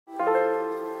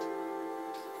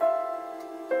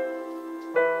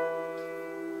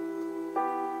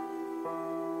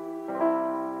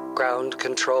Ground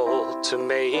control to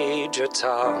Major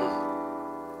Tom.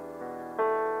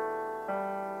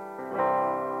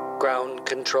 Ground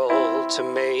control to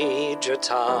Major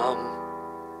Tom.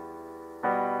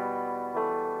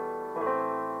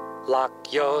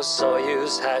 Lock your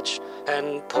Soyuz hatch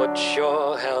and put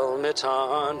your helmet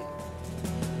on.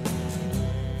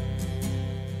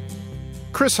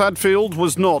 Chris Hadfield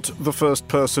was not the first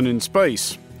person in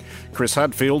space. Chris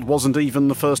Hadfield wasn't even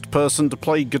the first person to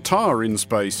play guitar in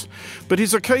space, but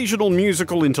his occasional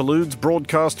musical interludes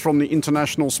broadcast from the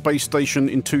International Space Station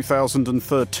in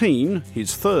 2013,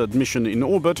 his third mission in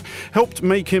orbit, helped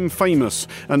make him famous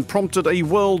and prompted a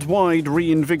worldwide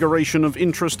reinvigoration of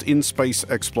interest in space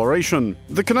exploration.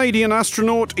 The Canadian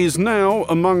astronaut is now,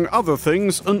 among other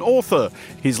things, an author.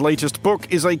 His latest book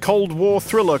is a Cold War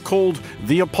thriller called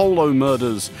The Apollo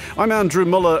Murders. I'm Andrew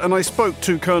Muller, and I spoke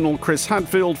to Colonel Chris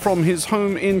Hadfield from his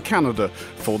home in Canada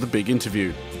for the big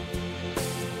interview.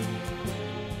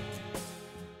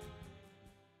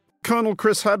 Colonel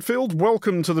Chris Hadfield,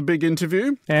 welcome to the big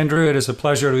interview. Andrew, it is a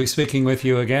pleasure to be speaking with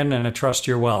you again, and I trust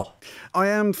you're well. I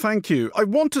am, thank you. I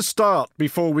want to start,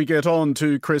 before we get on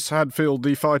to Chris Hadfield,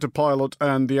 the fighter pilot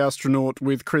and the astronaut,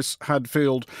 with Chris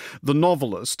Hadfield, the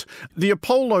novelist. The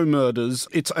Apollo Murders,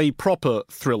 it's a proper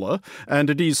thriller, and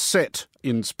it is set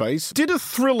in space. Did a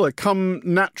thriller come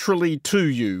naturally to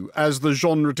you as the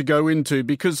genre to go into?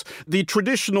 Because the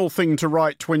traditional thing to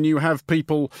write when you have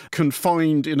people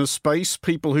confined in a space,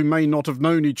 people who may not have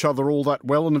known each other all that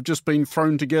well and have just been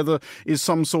thrown together, is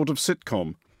some sort of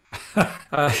sitcom.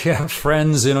 Yeah,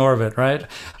 Friends in orbit, right?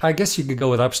 I guess you could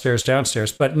go with Upstairs,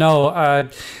 Downstairs. But no,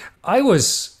 I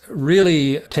was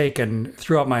really taken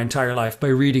throughout my entire life by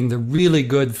reading the really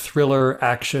good thriller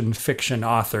action fiction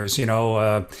authors. You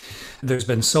know, there's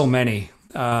been so many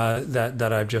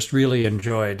that I've just really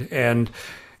enjoyed. And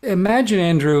imagine,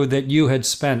 Andrew, that you had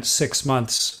spent 6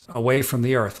 months away from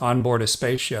the Earth on board a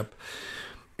spaceship.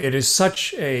 It is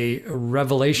such a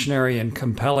revelationary and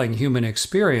compelling human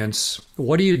experience.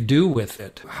 What do you do with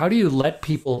it? How do you let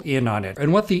people in on it?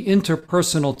 And what the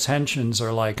interpersonal tensions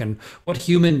are like and what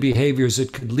human behaviors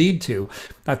it could lead to.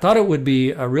 I thought it would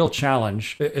be a real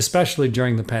challenge, especially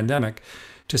during the pandemic,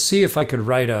 to see if I could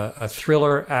write a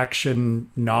thriller action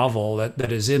novel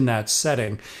that is in that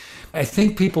setting. I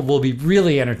think people will be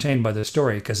really entertained by the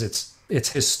story because it's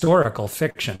historical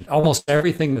fiction. Almost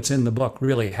everything that's in the book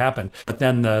really happened. But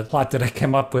then the plot that I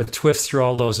came up with twists through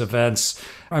all those events.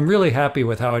 I'm really happy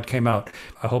with how it came out.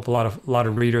 I hope a lot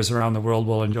of readers around the world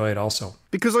will enjoy it also.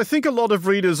 Because I think a lot of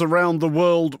readers around the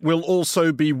world will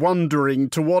also be wondering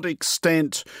to what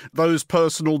extent those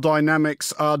personal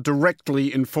dynamics are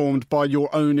directly informed by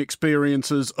your own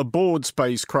experiences aboard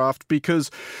spacecraft,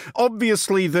 because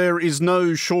obviously there is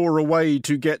no surer way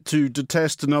to get to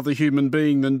detest another human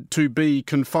being than to be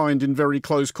confined in very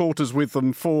close quarters with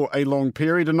them for a long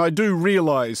period. And I do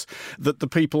realise that the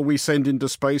people we send into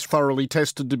space thoroughly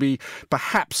tested to be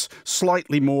perhaps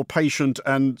slightly more patient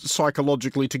and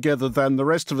psychologically together than the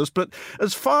rest of us. But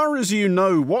as far as you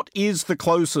know, what is the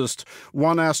closest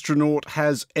one astronaut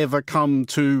has ever come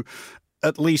to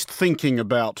at least thinking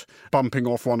about bumping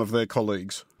off one of their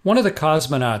colleagues? One of the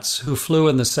cosmonauts who flew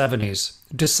in the 70s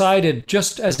decided,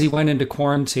 just as he went into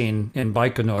quarantine in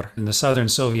Baikonur, in the southern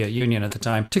Soviet Union at the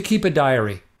time, to keep a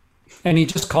diary. And he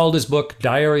just called his book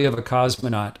Diary of a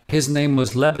Cosmonaut. His name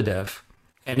was Lebedev,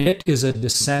 and it is a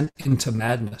descent into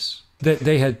madness.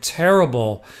 They had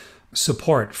terrible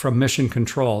support from Mission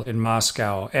Control in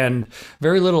Moscow and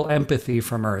very little empathy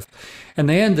from Earth. And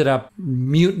they ended up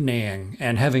mutinying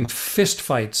and having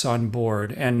fistfights on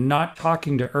board and not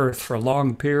talking to Earth for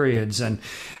long periods. And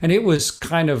it was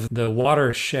kind of the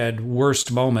watershed worst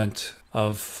moment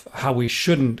of how we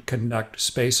shouldn't conduct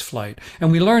space flight. And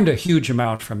we learned a huge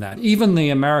amount from that. Even the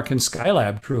American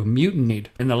Skylab crew mutinied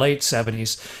in the late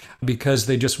 70s because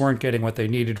they just weren't getting what they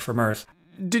needed from Earth.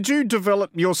 Did you develop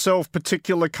yourself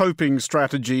particular coping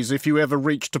strategies if you ever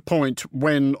reached a point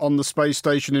when, on the space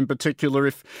station in particular,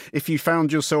 if you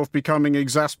found yourself becoming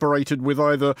exasperated with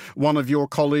either one of your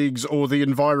colleagues or the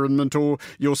environment or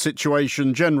your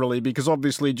situation generally? Because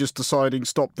obviously just deciding,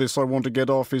 stop this, I want to get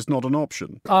off, is not an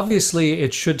option. Obviously,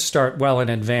 it should start well in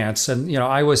advance. And,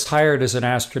 I was hired as an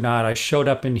astronaut. I showed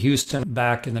up in Houston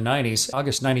back in the 90s,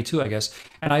 August 92, I guess,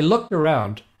 and I looked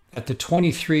around at the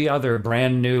 23 other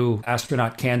brand new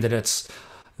astronaut candidates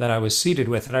that I was seated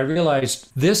with. And I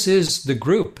realized this is the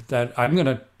group that I'm going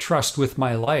to trust with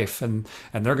my life, and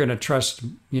they're going to trust,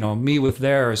 me with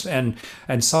theirs. And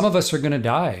some of us are going to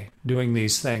die doing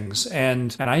these things.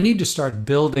 And I need to start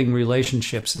building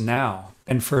relationships now.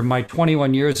 And for my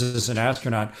 21 years as an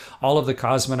astronaut, all of the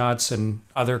cosmonauts and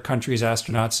other countries'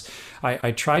 astronauts,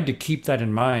 I tried to keep that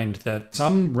in mind, that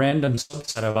some random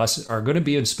subset of us are going to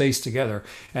be in space together.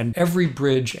 And every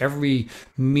bridge, every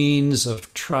means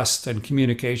of trust and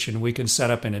communication we can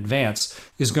set up in advance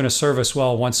is going to serve us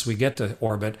well once we get to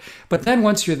orbit. But then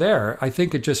once you're there, I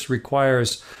think it just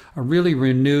requires a really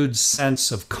renewed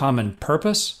sense of common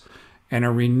purpose and a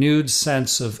renewed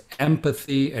sense of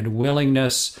empathy and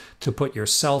willingness to put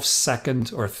yourself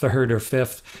second or third or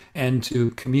fifth and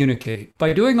to communicate.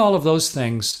 By doing all of those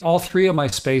things, all three of my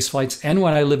space flights and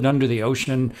when I lived under the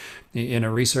ocean in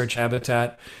a research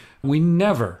habitat, we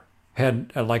never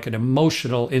had like an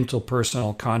emotional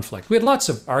interpersonal conflict. We had lots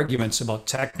of arguments about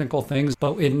technical things,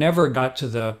 but it never got to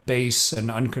the base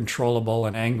and uncontrollable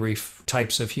and angry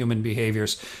types of human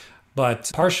behaviors.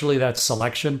 But partially that's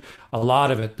selection. A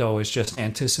lot of it, though, is just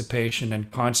anticipation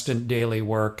and constant daily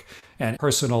work and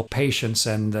personal patience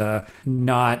and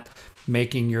not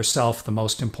making yourself the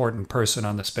most important person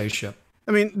on the spaceship.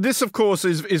 I mean, this, of course,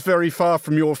 is very far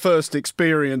from your first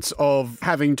experience of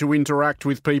having to interact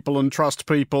with people and trust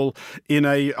people in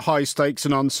a high-stakes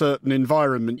and uncertain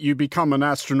environment. You become an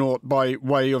astronaut by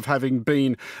way of having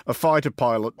been a fighter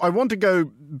pilot. I want to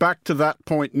go back to that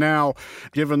point now,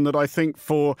 given that I think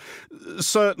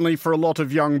certainly for a lot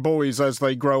of young boys as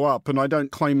they grow up, and I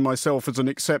don't claim myself as an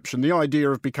exception, the idea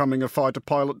of becoming a fighter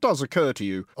pilot does occur to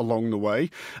you along the way.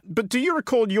 But do you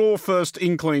recall your first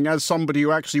inkling as somebody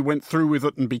who actually went through with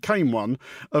it and became one,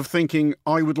 of thinking,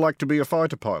 I would like to be a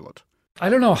fighter pilot? I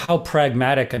don't know how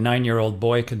pragmatic a 9-year-old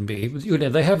boy can be.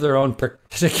 They have their own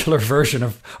particular version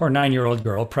of, or 9-year-old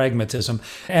girl, pragmatism.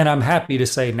 And I'm happy to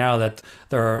say now that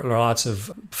there are lots of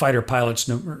fighter pilots,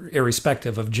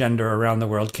 irrespective of gender, around the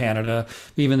world, Canada,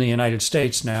 even the United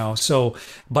States now.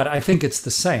 But I think it's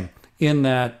the same in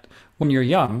that when you're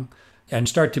young and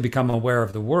start to become aware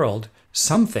of the world,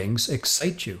 some things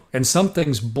excite you and some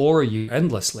things bore you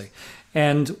endlessly.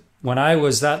 And when I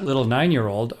was that little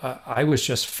 9-year-old, I was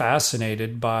just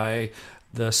fascinated by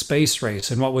the space race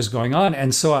and what was going on.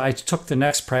 And so I took the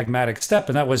next pragmatic step,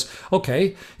 and that was,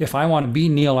 okay, if I want to be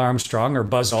Neil Armstrong or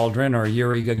Buzz Aldrin or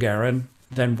Yuri Gagarin,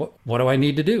 then what do I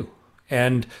need to do?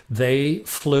 And they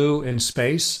flew in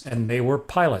space, and they were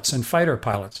pilots and fighter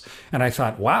pilots. And I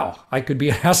thought, wow, I could be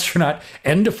an astronaut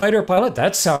and a fighter pilot?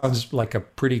 That sounds like a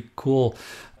pretty cool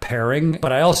pairing.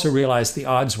 But I also realized the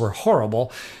odds were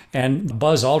horrible. And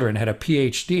Buzz Aldrin had a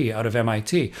PhD out of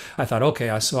MIT. I thought,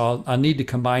 okay, so I'll need to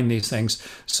combine these things.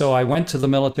 So I went to the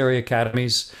military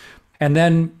academies, and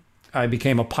then I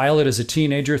became a pilot as a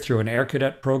teenager through an air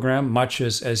cadet program, much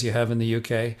as you have in the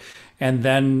UK. And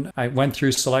then I went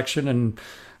through selection and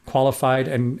qualified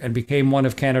and became one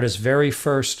of Canada's very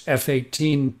first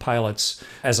F-18 pilots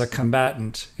as a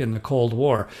combatant in the Cold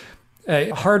War.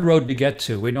 A hard road to get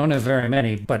to. We don't have very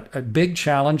many, but a big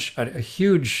challenge, a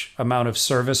huge amount of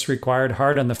service required,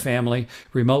 hard on the family,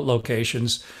 remote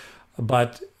locations,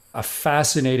 but a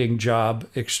fascinating job,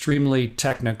 extremely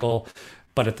technical,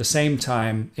 but at the same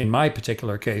time, in my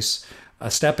particular case,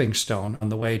 a stepping stone on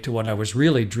the way to what I was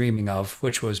really dreaming of,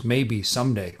 which was maybe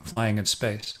someday flying in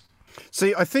space.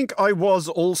 See, I think I was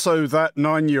also that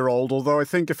 9-year-old, although I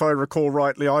think if I recall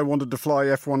rightly, I wanted to fly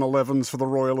F-111s for the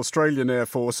Royal Australian Air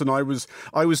Force, and I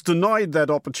was denied that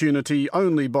opportunity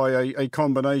only by a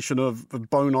combination of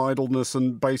bone idleness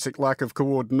and basic lack of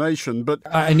coordination. But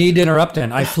I need to interrupt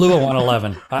then. I flew a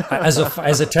 111.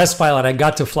 As a test pilot, I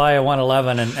got to fly a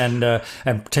 111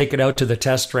 and take it out to the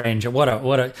test range. What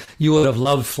a you would have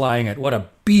loved flying it. What a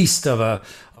beast of a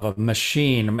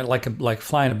machine, like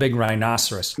flying a big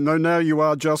rhinoceros. No, now you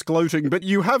are just gloating, but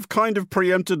you have kind of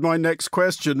preempted my next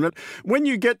question. When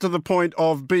you get to the point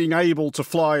of being able to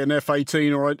fly an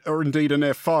F-18 or indeed an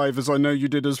F-5, as I know you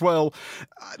did as well,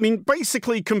 I mean,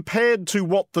 basically compared to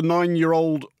what the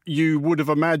 9-year-old you would have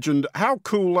imagined, how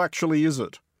cool actually is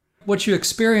it? What you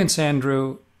experience,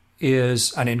 Andrew,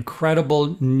 is an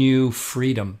incredible new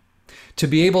freedom. To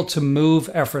be able to move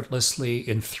effortlessly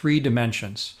in 3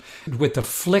 dimensions, with the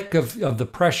flick of the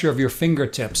pressure of your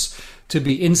fingertips, to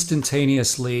be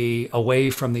instantaneously away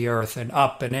from the earth and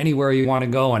up and anywhere you want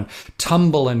to go and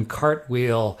tumble and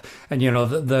cartwheel. And,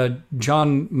 the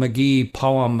John McGee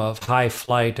poem of high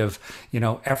flight of,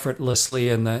 effortlessly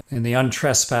in the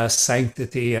untrespassed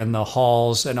sanctity and the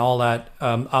halls and all that,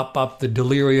 up the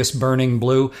delirious burning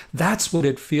blue. That's what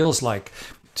it feels like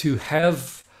to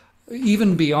have,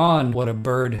 even beyond what a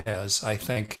bird has, I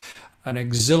think, an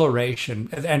exhilaration.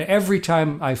 And every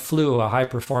time I flew a high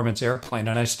performance airplane,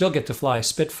 and I still get to fly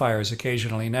Spitfires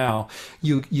occasionally now,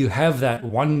 you have that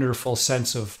wonderful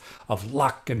sense of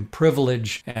luck and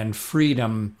privilege and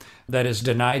freedom that is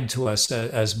denied to us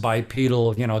as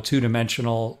bipedal,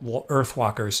 two-dimensional earth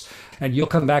walkers. And you'll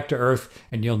come back to Earth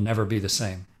and you'll never be the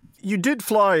same. You did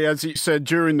fly, as you said,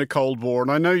 during the Cold War, and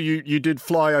I know you did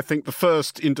fly, I think, the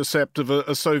first intercept of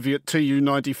a Soviet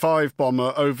Tu-95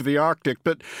 bomber over the Arctic,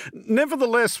 but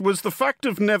nevertheless, was the fact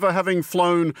of never having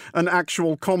flown an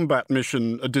actual combat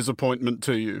mission a disappointment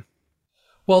to you?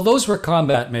 Well, those were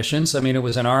combat missions. I mean, it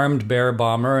was an armed Bear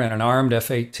bomber and an armed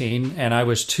F-18, and I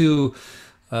was two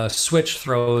switch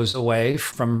throws away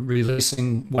from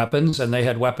releasing weapons, and they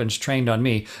had weapons trained on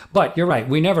me. But you're right,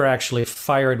 we never actually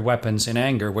fired weapons in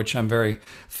anger, which I'm very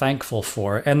thankful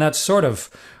for. And that's sort of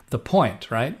the point,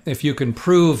 right? If you can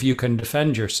prove you can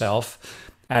defend yourself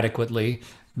adequately,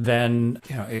 then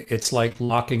it's like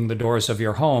locking the doors of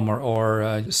your home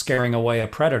or scaring away a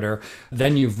predator.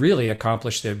 Then you've really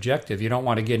accomplished the objective. You don't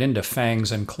want to get into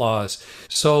fangs and claws.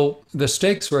 So the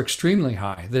stakes were extremely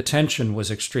high. The tension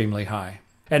was extremely high.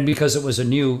 And because it was a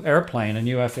new airplane, a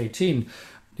new F-18,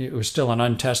 it was still an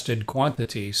untested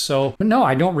quantity. So, no,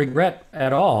 I don't regret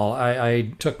at all.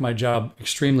 I took my job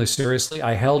extremely seriously.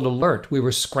 I held alert. We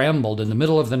were scrambled in the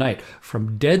middle of the night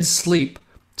from dead sleep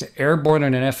to airborne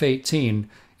in an F-18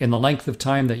 in the length of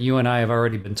time that you and I have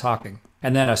already been talking.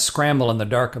 And then a scramble in the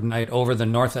dark of night over the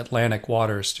North Atlantic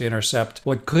waters to intercept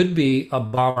what could be a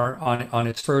bomber on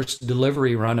its first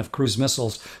delivery run of cruise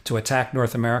missiles to attack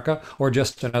North America, or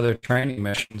just another training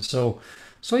mission. So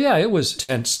yeah, it was a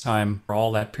tense time for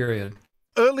all that period.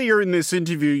 Earlier in this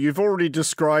interview, you've already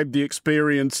described the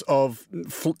experience of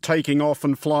taking off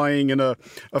and flying in a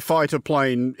fighter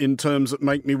plane in terms that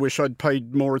make me wish I'd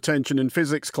paid more attention in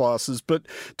physics classes. But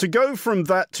to go from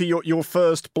that to your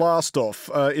first blast-off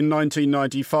in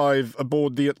 1995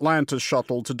 aboard the Atlantis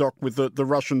shuttle to dock with the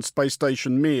Russian space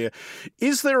station Mir,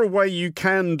 is there a way you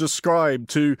can describe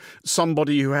to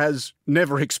somebody who has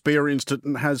never experienced it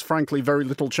and has, frankly, very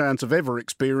little chance of ever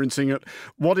experiencing it,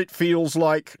 what it feels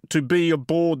like to be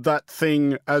aboard that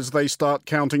thing as they start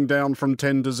counting down from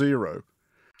 10 to 0?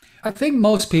 I think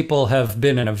most people have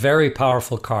been in a very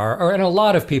powerful car, and a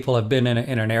lot of people have been in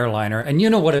an airliner, and you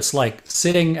know what it's like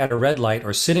sitting at a red light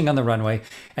or sitting on the runway,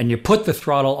 and you put the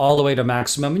throttle all the way to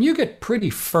maximum, and you get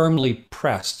pretty firmly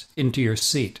pressed into your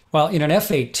seat. Well, in an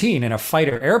F-18, in a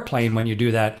fighter airplane, when you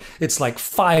do that, it's like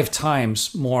 5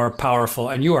 times more powerful,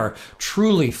 and you are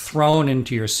truly thrown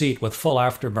into your seat with full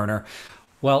afterburner.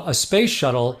 Well, a space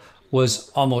shuttle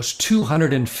was almost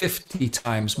 250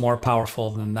 times more powerful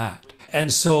than that.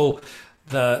 And so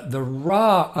the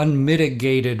raw,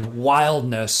 unmitigated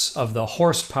wildness of the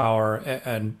horsepower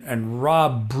and raw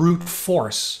brute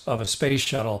force of a space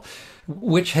shuttle,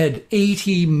 which had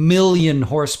 80 million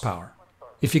horsepower,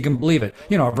 if you can believe it.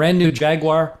 A brand new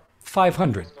Jaguar,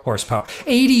 500 horsepower,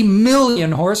 80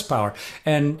 million horsepower.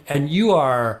 And you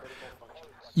are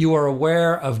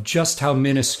aware of just how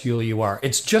minuscule you are.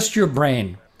 It's just your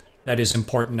brain that is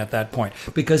important at that point,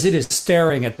 because it is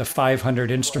staring at the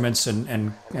 500 instruments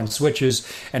and switches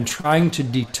and trying to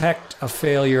detect a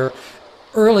failure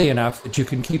early enough that you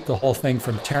can keep the whole thing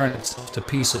from tearing itself to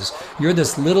pieces. You're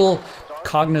this little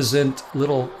cognizant,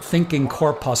 little thinking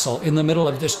corpuscle in the middle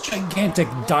of this gigantic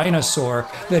dinosaur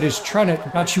that is trying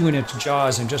to got you in its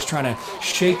jaws and just trying to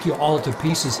shake you all to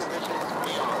pieces.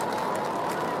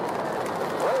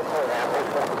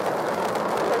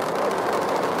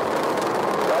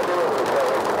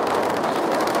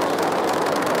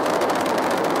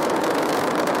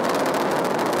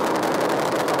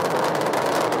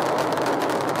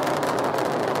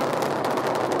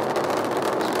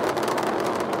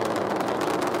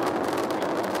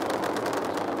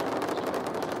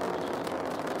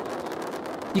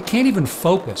 You can't even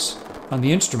focus on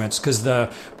the instruments because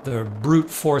the brute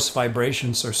force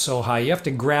vibrations are so high. You have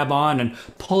to grab on and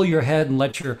pull your head and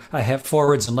let your head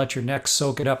forwards and let your neck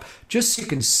soak it up, just so you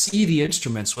can see the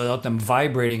instruments without them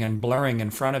vibrating and blurring in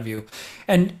front of you.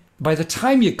 And by the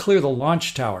time you clear the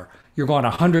launch tower, you're going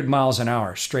 100 miles an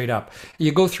hour straight up.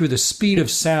 You go through the speed of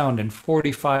sound in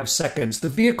 45 seconds. The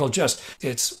vehicle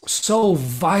it's so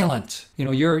violent.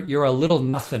 You're a little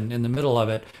nothing in the middle of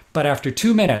it. But after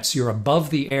 2 minutes, you're above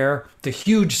the air. The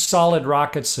huge solid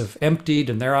rockets have emptied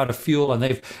and they're out of fuel and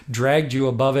they've dragged you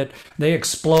above it. They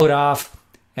explode off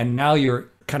and now you're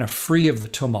kind of free of the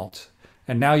tumult.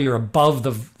 And now you're above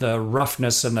the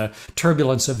roughness and the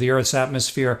turbulence of the Earth's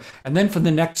atmosphere. And then for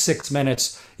the next 6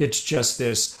 minutes, it's just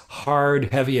this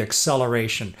hard, heavy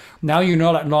acceleration. Now you're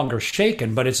no longer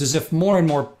shaken, but it's as if more and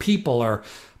more people are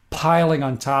piling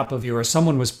on top of you, or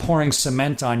someone was pouring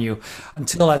cement on you,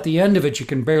 until at the end of it you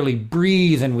can barely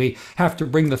breathe, and we have to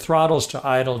bring the throttles to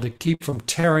idle to keep from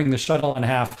tearing the shuttle in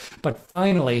half. But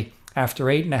finally, after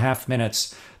 8.5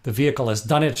 minutes, the vehicle has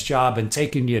done its job and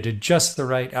taken you to just the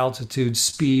right altitude,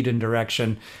 speed, and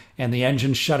direction, and the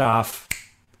engine shut off,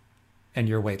 and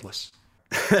you're weightless.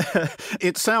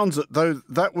 It sounds as though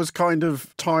that was kind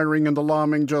of tiring and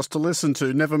alarming just to listen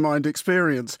to, never mind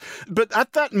experience. But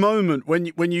at that moment,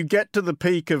 when you get to the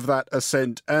peak of that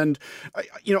ascent, and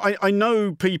I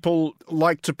know people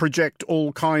like to project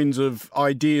all kinds of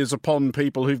ideas upon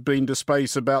people who've been to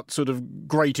space about sort of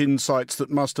great insights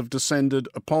that must have descended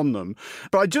upon them.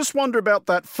 But I just wonder about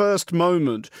that first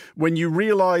moment when you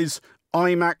realize,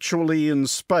 I'm actually in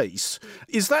space.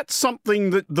 Is that something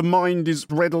that the mind is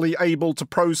readily able to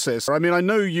process? I mean, I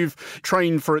know you've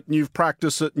trained for it and you've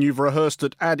practiced it and you've rehearsed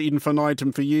it ad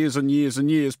infinitum for years and years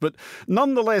and years, but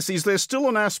nonetheless, is there still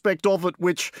an aspect of it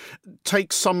which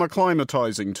takes some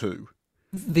acclimatizing to?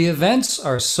 The events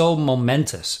are so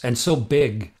momentous and so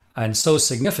big and so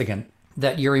significant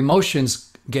that your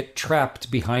emotions get trapped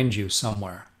behind you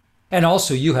somewhere. And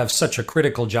also, you have such a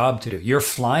critical job to do. You're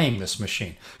flying this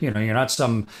machine. You're not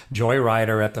some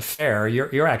joyrider at the fair.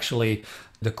 You're actually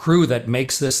the crew that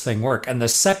makes this thing work. And the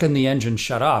second the engine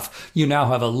shut off, you now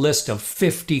have a list of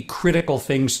 50 critical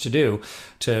things to do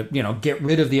to, get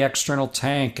rid of the external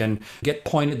tank and get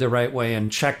pointed the right way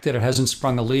and check that it hasn't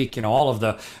sprung a leak,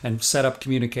 and set up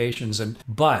communications.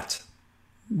 But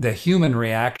the human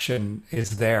reaction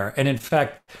is there. And in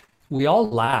fact, we all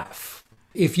laugh.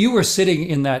 If you were sitting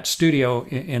in that studio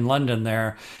in London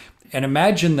there, and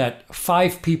imagine that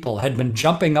 5 people had been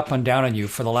jumping up and down on you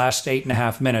for the last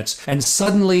 8.5 minutes, and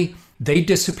suddenly they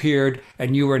disappeared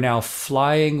and you were now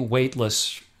flying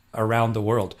weightless around the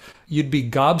world, you'd be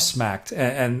gobsmacked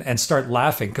and start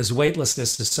laughing, because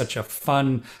weightlessness is such a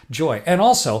fun joy. And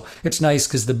also, it's nice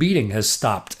because the beating has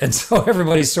stopped. And so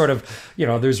everybody's sort of,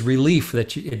 there's relief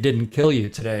that it didn't kill you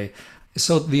today.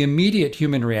 So the immediate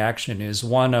human reaction is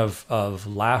one of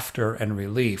laughter and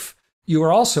relief. You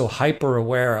are also hyper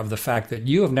aware of the fact that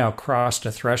you have now crossed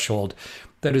a threshold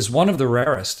that is one of the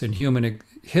rarest in human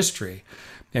history.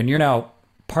 And you're now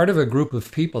part of a group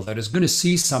of people that is going to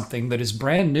see something that is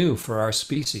brand new for our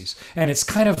species. And it's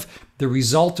kind of the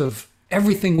result of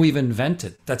everything we've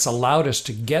invented that's allowed us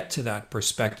to get to that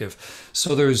perspective.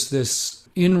 So there's this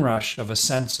inrush of a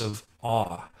sense of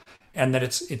awe. And that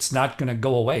it's not going to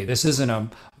go away. This isn't a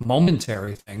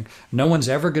momentary thing. No one's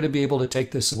ever going to be able to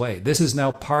take this away. This is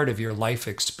now part of your life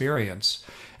experience.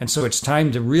 And so it's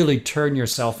time to really turn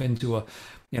yourself into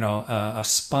a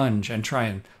sponge and try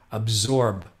and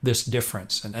absorb this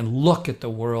difference and look at the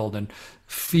world and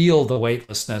feel the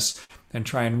weightlessness and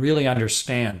try and really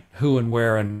understand who and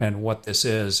where and what this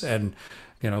is, and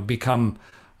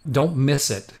don't miss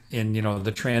it in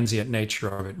the transient nature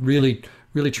of it.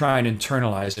 Really try and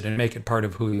internalize it and make it part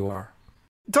of who you are.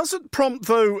 Does it prompt,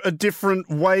 though, a different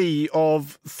way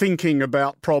of thinking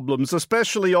about problems,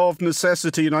 especially of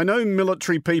necessity? And I know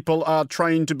military people are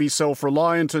trained to be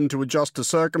self-reliant and to adjust to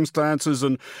circumstances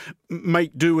and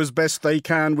make do as best they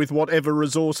can with whatever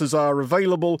resources are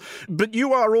available. But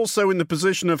you are also in the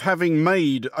position of having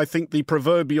made, I think, the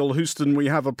proverbial Houston, we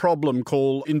have a problem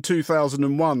call in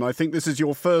 2001. I think this is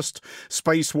your first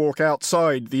spacewalk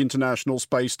outside the International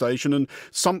Space Station, and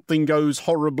something goes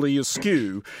horribly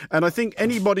askew. And I think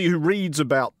anybody who reads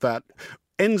about that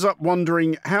ends up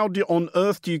wondering, on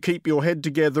earth do you keep your head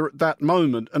together at that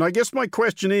moment? And I guess my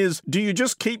question is, do you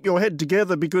just keep your head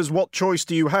together because what choice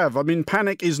do you have? I mean,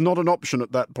 panic is not an option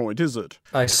at that point, is it?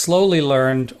 I slowly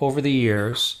learned over the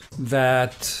years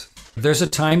that there's a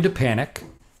time to panic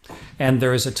and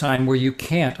there is a time where you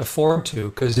can't afford to,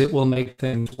 because it will make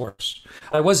things worse.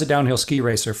 I was a downhill ski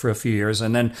racer for a few years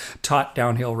and then taught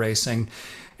downhill racing.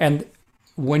 And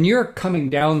when you're coming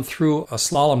down through a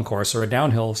slalom course or a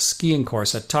downhill skiing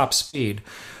course at top speed,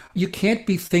 you can't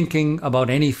be thinking about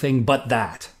anything but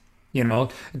that. It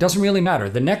doesn't really matter.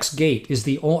 The next gate is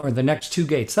or the next 2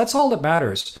 gates. That's all that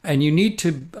matters. And you need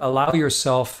to allow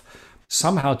yourself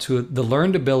somehow to the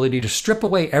learned ability to strip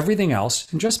away everything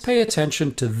else and just pay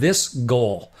attention to this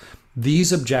goal,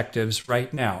 these objectives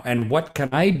right now. And what can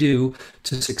I do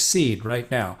to succeed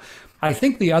right now? I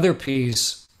think the other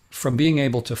piece from being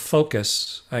able to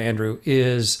focus, Andrew,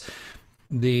 is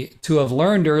to have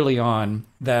learned early on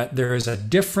that there is a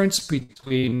difference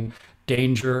between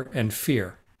danger and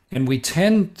fear. And we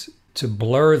tend to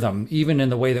blur them, even in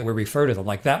the way that we refer to them.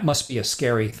 Like, that must be a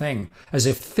scary thing, as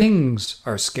if things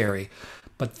are scary.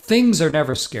 But things are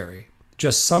never scary.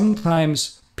 Just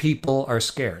sometimes people are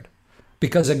scared.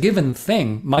 because a given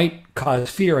thing might cause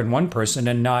fear in one person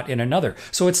and not in another.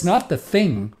 So it's not the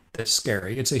thing that's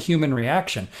scary, it's a human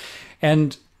reaction.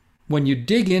 And when you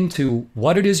dig into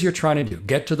what it is you're trying to do,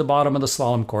 get to the bottom of the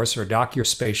slalom course or dock your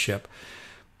spaceship,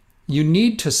 you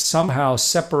need to somehow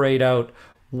separate out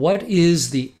what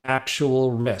is the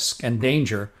actual risk and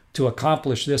danger to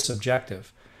accomplish this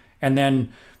objective. And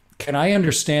then, can I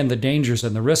understand the dangers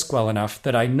and the risk well enough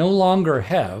that I no longer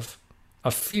have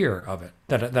a fear of it,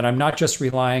 that I'm not just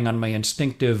relying on my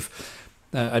instinctive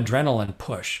adrenaline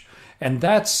push? And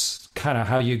that's kind of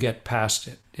how you get past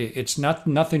it. It's not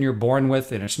nothing you're born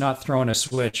with, and it's not throwing a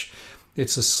switch.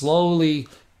 It's a slowly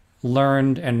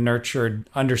learned and nurtured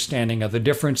understanding of the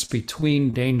difference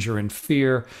between danger and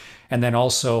fear, and then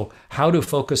also how to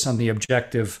focus on the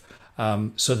objective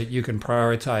so that you can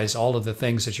prioritize all of the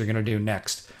things that you're going to do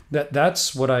next.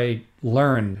 That's what I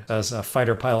learned as a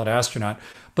fighter pilot astronaut.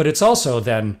 But it's also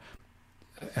then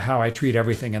how I treat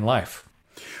everything in life.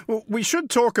 Well, we should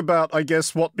talk about, I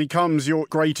guess, what becomes your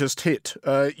greatest hit,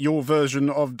 your version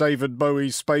of David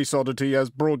Bowie's Space Oddity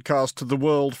as broadcast to the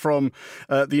world from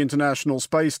the International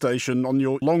Space Station on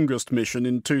your longest mission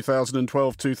in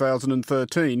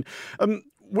 2012-2013.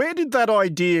 Where did that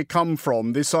idea come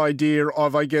from, this idea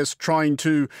of, I guess, trying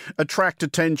to attract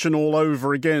attention all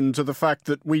over again to the fact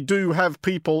that we do have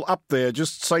people up there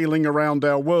just sailing around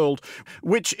our world,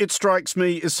 which, it strikes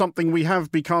me, is something we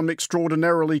have become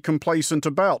extraordinarily complacent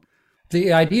about?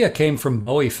 The idea came from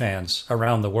Bowie fans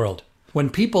around the world. When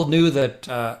people knew that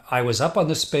I was up on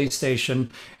the space station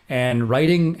and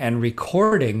writing and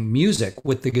recording music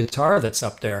with the guitar that's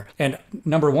up there, and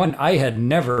number one, I had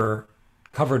never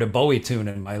covered a Bowie tune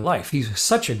in my life. He's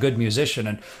such a good musician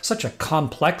and such a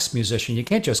complex musician. You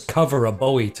can't just cover a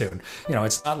Bowie tune. You know,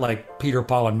 it's not like Peter,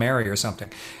 Paul, and Mary or something.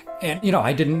 And, you know,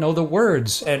 I didn't know the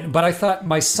words. But I thought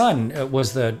my son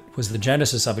was the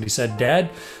genesis of it. He said,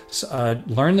 Dad,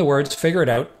 learn the words, figure it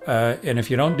out. And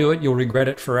if you don't do it, you'll regret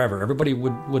it forever. Everybody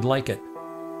would like it.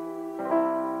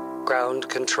 Ground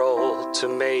control to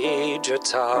Major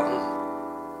Tom.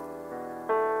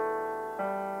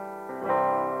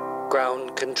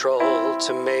 Ground control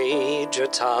to Major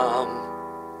Tom.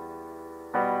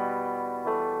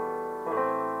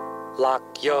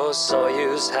 Lock your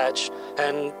Soyuz hatch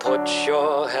and put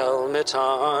your helmet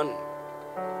on.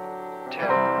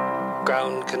 10.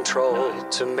 Ground control 9,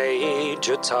 to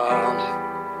Major Tom.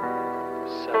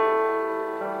 8,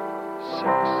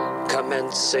 7, 6.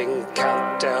 Commencing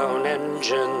countdown,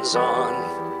 engines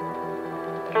on.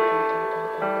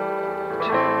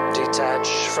 Detach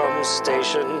from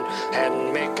station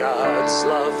and may God's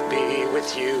love be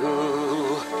with you.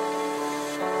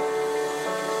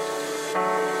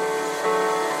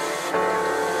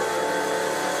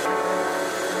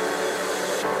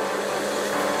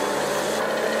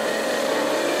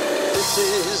 This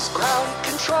is ground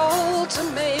control to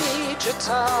Major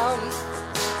Tom.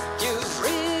 You've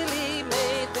really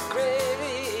made the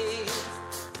grade.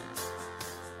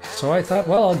 So I thought,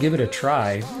 well, I'll give it a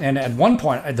try. And at one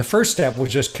point, the first step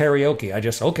was just karaoke. I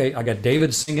got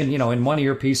David singing, in one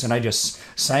earpiece, and I just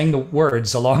sang the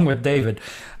words along with David.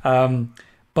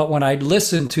 But when I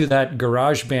listened to that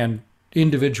GarageBand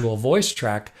individual voice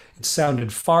track, it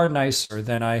sounded far nicer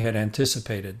than I had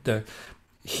anticipated.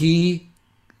 He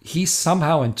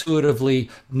somehow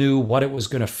intuitively knew what it was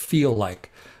going to feel like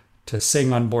to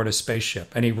sing on board a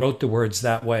spaceship. And he wrote the words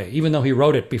that way, even though he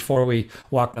wrote it before we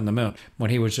walked on the moon, when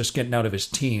he was just getting out of his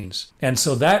teens. And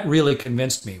so that really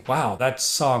convinced me, wow, that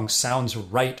song sounds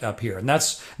right up here. And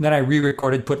then I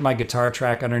re-recorded, put my guitar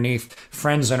track underneath,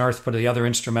 Friends on Earth put the other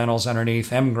instrumentals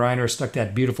underneath, M. Griner stuck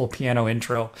that beautiful piano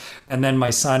intro. And then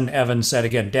my son, Evan, said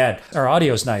again, Dad, our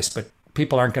audio's nice, but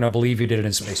people aren't going to believe you did it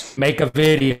in space. Make a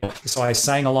video. So I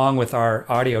sang along with our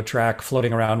audio track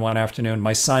floating around one afternoon.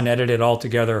 My son edited it all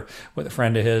together with a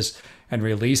friend of his and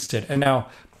released it. And now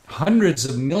hundreds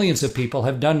of millions of people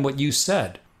have done what you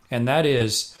said, and that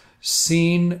is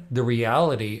seen the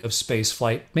reality of space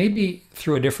flight, maybe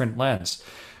through a different lens.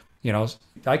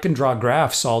 I can draw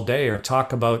graphs all day or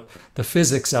talk about the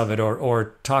physics of it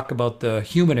or talk about the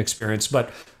human experience,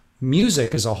 but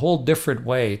music is a whole different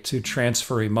way to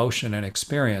transfer emotion and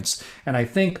experience. And I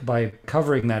think by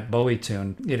covering that Bowie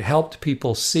tune, it helped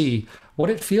people see what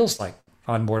it feels like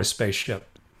on board a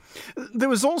spaceship. There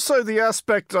was also the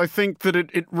aspect, I think, that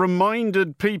it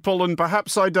reminded people, and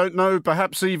perhaps, I don't know,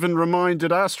 perhaps even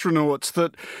reminded astronauts,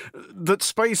 that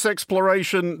space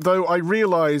exploration, though I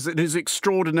realise it is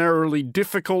extraordinarily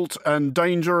difficult and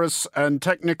dangerous and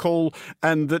technical,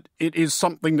 and that it is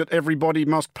something that everybody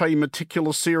must pay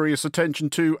meticulous, serious attention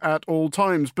to at all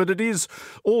times, but it is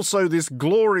also this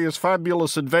glorious,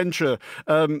 fabulous adventure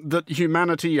that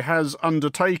humanity has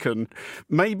undertaken.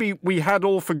 Maybe we had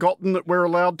all forgotten that we're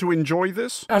allowed to enjoy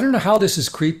this? I don't know how this is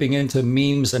creeping into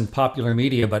memes and popular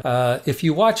media, but if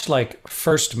you watch like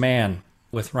First Man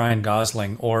with Ryan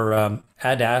Gosling or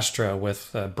Ad Astra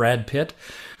with Brad Pitt,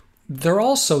 they're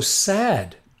all so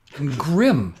sad and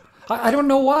grim. I don't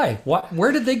know why.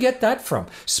 Where did they get that from?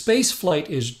 Spaceflight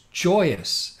is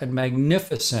joyous and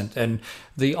magnificent and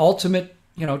the ultimate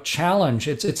challenge.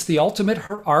 It's the ultimate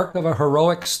arc of a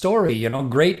heroic story,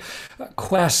 great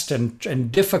quest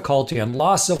and difficulty and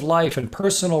loss of life and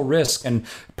personal risk and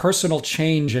personal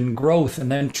change and growth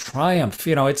and then triumph.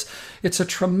 It's a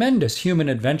tremendous human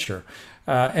adventure.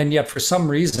 And yet, for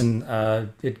some reason,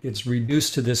 it's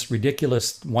reduced to this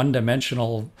ridiculous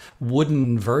one-dimensional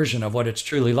wooden version of what it's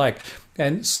truly like.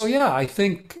 And so, yeah, I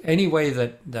think any way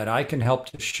that I can help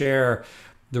to share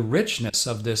the richness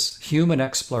of this human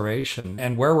exploration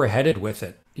and where we're headed with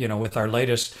it, with our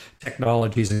latest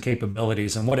technologies and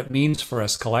capabilities and what it means for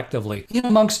us collectively,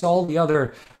 amongst all the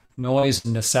other noise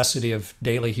and necessity of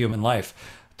daily human life.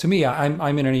 To me,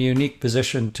 I'm in a unique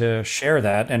position to share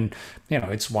that. And,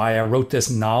 it's why I wrote this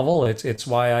novel. It's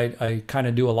why I kind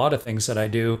of do a lot of things that I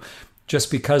do, just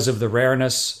because of the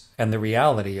rareness and the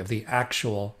reality of the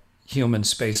actual human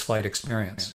spaceflight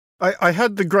experience. I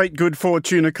had the great good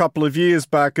fortune a couple of years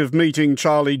back of meeting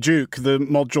Charlie Duke, the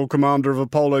module commander of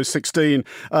Apollo 16,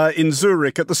 in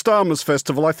Zurich at the Starmus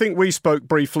Festival. I think we spoke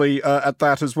briefly at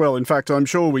that as well. In fact, I'm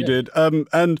sure we did.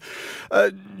 And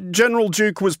General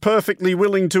Duke was perfectly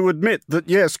willing to admit that,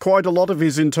 yes, quite a lot of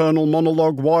his internal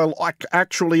monologue while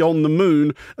actually on the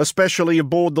moon, especially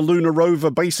aboard the lunar rover,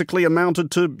 basically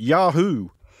amounted to Yahoo.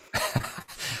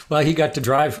 Well, he got to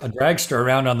drive a dragster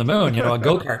around on the moon, a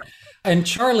go-kart. And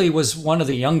Charlie was one of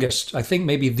the youngest, I think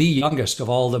maybe the youngest of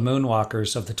all the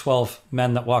moonwalkers, of the 12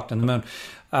 men that walked on the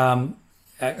moon.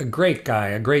 A great guy,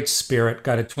 a great spirit,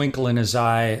 got a twinkle in his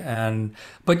eye.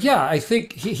 But yeah, I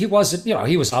think he wasn't,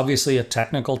 he was obviously a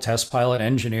technical test pilot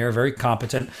engineer, very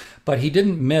competent, but he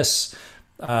didn't miss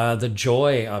the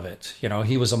joy of it.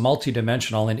 He was a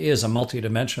multidimensional and is a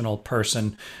multidimensional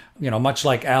person, much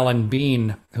like Alan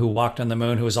Bean, who walked on the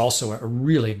moon, who is also a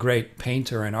really great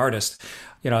painter and artist.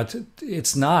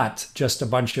 It's not just a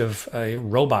bunch of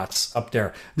robots up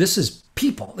there. This is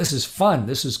people. This is fun.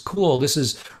 This is cool. This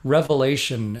is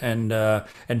revelation.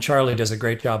 And Charlie does a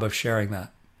great job of sharing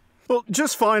that. Well,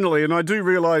 just finally, and I do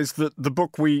realise that the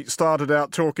book we started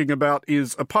out talking about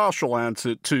is a partial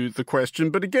answer to the question,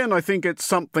 but again, I think it's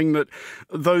something that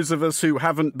those of us who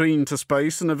haven't been to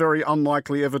space and are very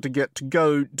unlikely ever to get to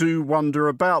go do wonder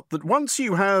about, that once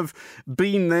you have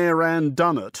been there and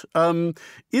done it,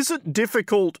 is it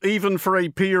difficult, even for a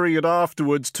period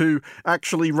afterwards, to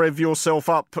actually rev yourself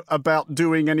up about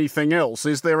doing anything else?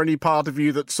 Is there any part of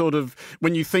you that sort of,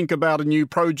 when you think about a new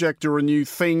project or a new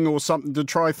thing or something, to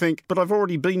try think, but I've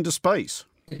already been to space?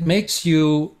 It makes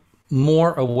you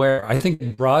more aware. I think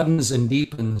it broadens and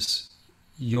deepens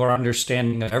your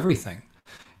understanding of everything.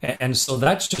 And so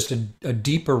that's just a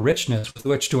deeper richness with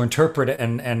which to interpret it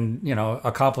and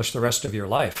accomplish the rest of your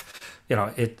life.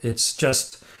 It's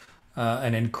just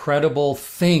an incredible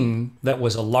thing that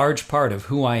was a large part of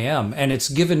who I am. And it's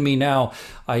given me now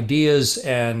ideas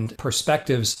and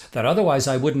perspectives that otherwise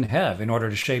I wouldn't have in order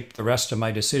to shape the rest of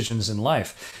my decisions in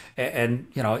life. And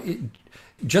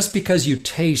just because you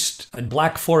taste a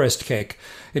Black Forest cake,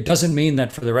 it doesn't mean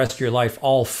that for the rest of your life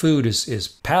all food is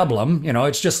pablum.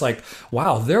 It's just like,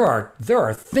 wow, there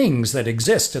are things that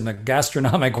exist in the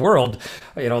gastronomic world,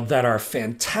 that are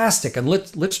fantastic, and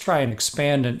let's try and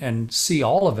expand and see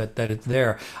all of it, that it's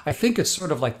there. I think it's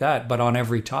sort of like that, but on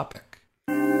every topic.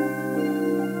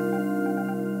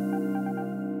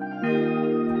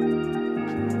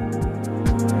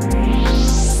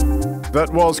 That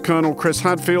was Colonel Chris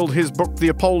Hadfield. His book, The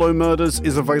Apollo Murders,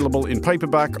 is available in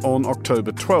paperback on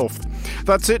October 12th.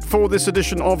 That's it for this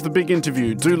edition of The Big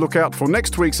Interview. Do look out for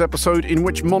next week's episode, in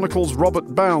which Monocle's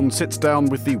Robert Bound sits down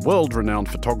with the world-renowned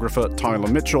photographer Tyler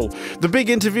Mitchell. The Big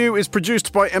Interview is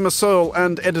produced by Emma Searle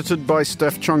and edited by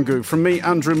Steph Chungu. From me,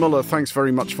 Andrew Muller, thanks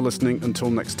very much for listening. Until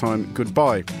next time,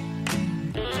 goodbye.